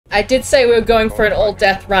I did say we were going for an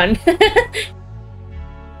all-death run.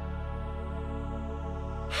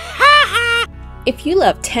 If you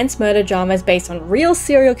love tense murder dramas based on real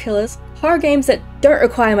serial killers, horror games that don't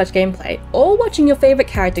require much gameplay, or watching your favourite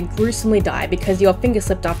character gruesomely die because your finger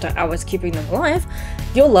slipped after hours keeping them alive,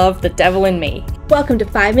 you'll love The Devil in Me. Welcome to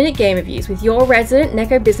 5-minute game reviews with your resident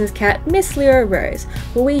Neko business cat, Miss Lyra Rose,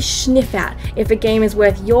 where we sniff out if a game is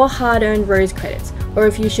worth your hard-earned Rose credits, or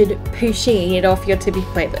if you should pusheen it off your to-be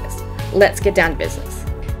playlist. Let's get down to business.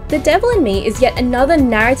 The Devil in Me is yet another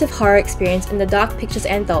narrative horror experience in the Dark Pictures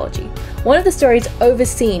Anthology, one of the stories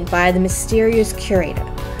overseen by the mysterious curator.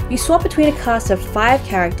 You swap between a cast of 5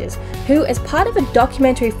 characters who, as part of a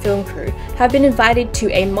documentary film crew, have been invited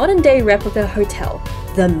to a modern-day replica hotel,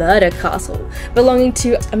 the Murder Castle, belonging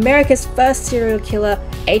to America's first serial killer,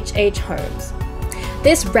 H.H. Holmes.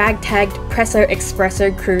 This ragtagged presso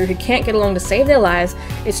espresso crew who can't get along to save their lives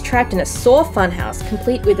is trapped in a sore funhouse,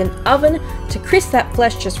 complete with an oven to crisp that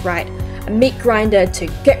flesh just right, a meat grinder to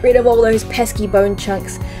get rid of all those pesky bone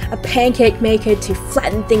chunks, a pancake maker to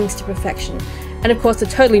flatten things to perfection, and of course a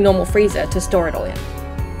totally normal freezer to store it all in.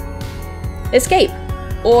 Escape!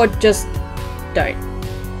 Or just don't.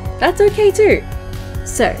 That's okay too.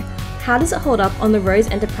 So, how does it hold up on the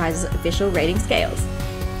R.O.S.E Enterprise's official rating scales?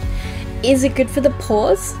 Is it good for the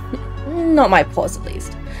Paws? Not my Paws at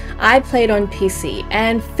least. I played on PC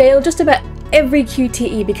and failed just about every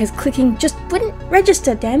QTE because clicking just wouldn't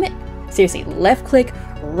register, damn it. Seriously, left click,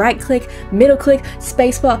 right click, middle click,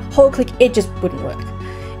 spacebar, whole click, it just wouldn't work.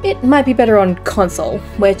 It might be better on console,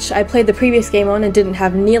 which I played the previous game on and didn't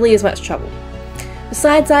have nearly as much trouble.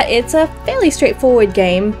 Besides that, it's a fairly straightforward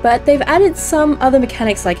game, but they've added some other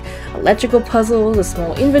mechanics like electrical puzzles, a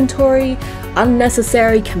small inventory,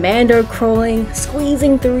 unnecessary commando crawling,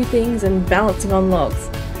 squeezing through things, and balancing on logs.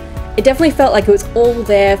 It definitely felt like it was all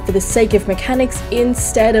there for the sake of mechanics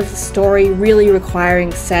instead of the story really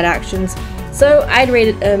requiring set actions, so I'd rate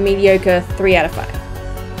it a mediocre 3 out of 5.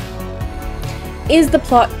 Is the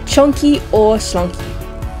plot chonky or slonky?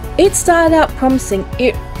 It started out promising,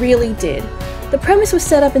 it really did. The premise was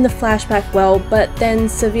set up in the flashback well, but then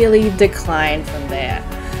severely declined from there.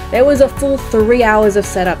 There was a full 3 hours of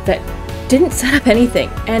setup that didn't set up anything,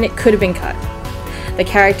 and it could have been cut. The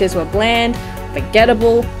characters were bland,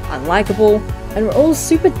 forgettable, unlikable, and were all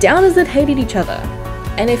super downers that hated each other.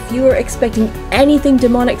 And if you were expecting anything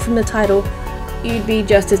demonic from the title, you'd be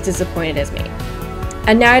just as disappointed as me.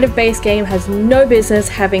 A narrative-based game has no business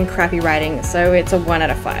having crappy writing, so it's a 1 out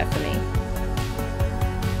of 5 for me.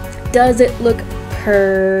 Does it look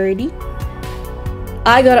pretty?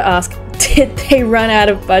 I gotta ask, did they run out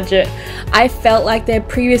of budget? I felt like their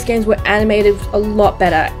previous games were animated a lot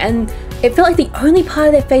better, and it felt like the only part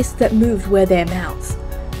of their face that moved were their mouths.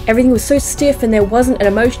 Everything was so stiff and there wasn't an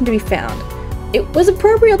emotion to be found. It was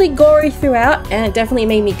appropriately gory throughout, and it definitely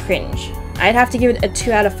made me cringe. I'd have to give it a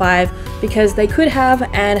 2 out of 5 because they could have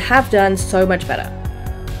and have done so much better.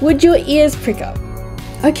 Would your ears prick up?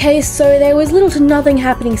 Okay, so there was little to nothing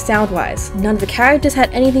happening sound-wise. None of the characters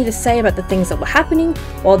had anything to say about the things that were happening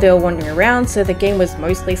while they were wandering around, so the game was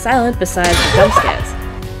mostly silent besides the jump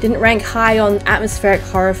scares. Didn't rank high on atmospheric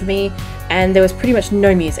horror for me, and there was pretty much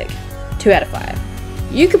no music. 2 out of 5.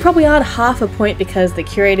 You could probably add half a point because the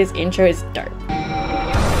curator's intro is dope.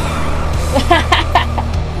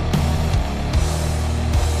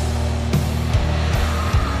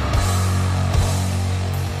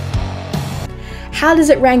 How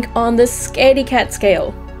does it rank on the scaredy cat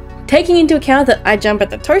scale? Taking into account that I jump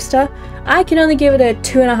at the toaster, I can only give it a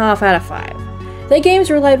 2.5 out of 5. Their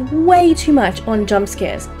games relied way too much on jump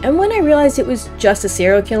scares, and when I realized it was just a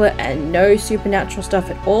serial killer and no supernatural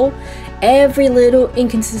stuff at all, every little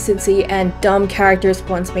inconsistency and dumb character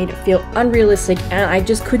response made it feel unrealistic, and I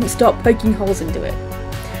just couldn't stop poking holes into it.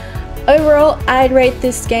 Overall, I'd rate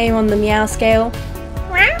this game on the meow scale.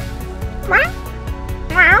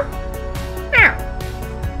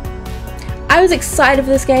 I was excited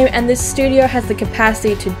for this game, and this studio has the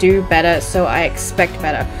capacity to do better, so I expect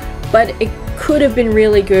better. But it could have been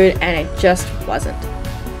really good, and it just wasn't.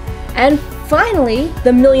 And finally,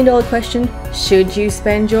 the million-dollar question, should you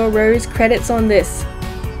spend your R.O.S.E credits on this?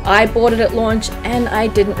 I bought it at launch, and I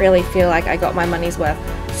didn't really feel like I got my money's worth.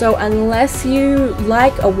 So unless you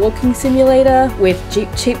like a walking simulator with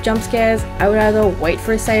cheap jump scares, I would either wait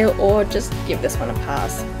for a sale or just give this one a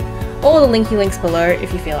pass. All the links below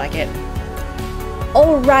if you feel like it.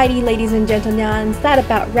 Alrighty ladies and gentlemen, that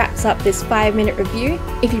about wraps up this 5-minute review.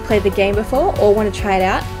 If you played the game before or want to try it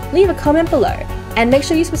out, leave a comment below. And make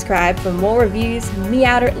sure you subscribe for more reviews,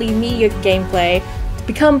 meowderly me gameplay, to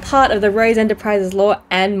become part of the R.O.S.E Enterprises lore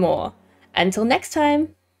and more. Until next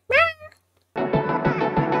time!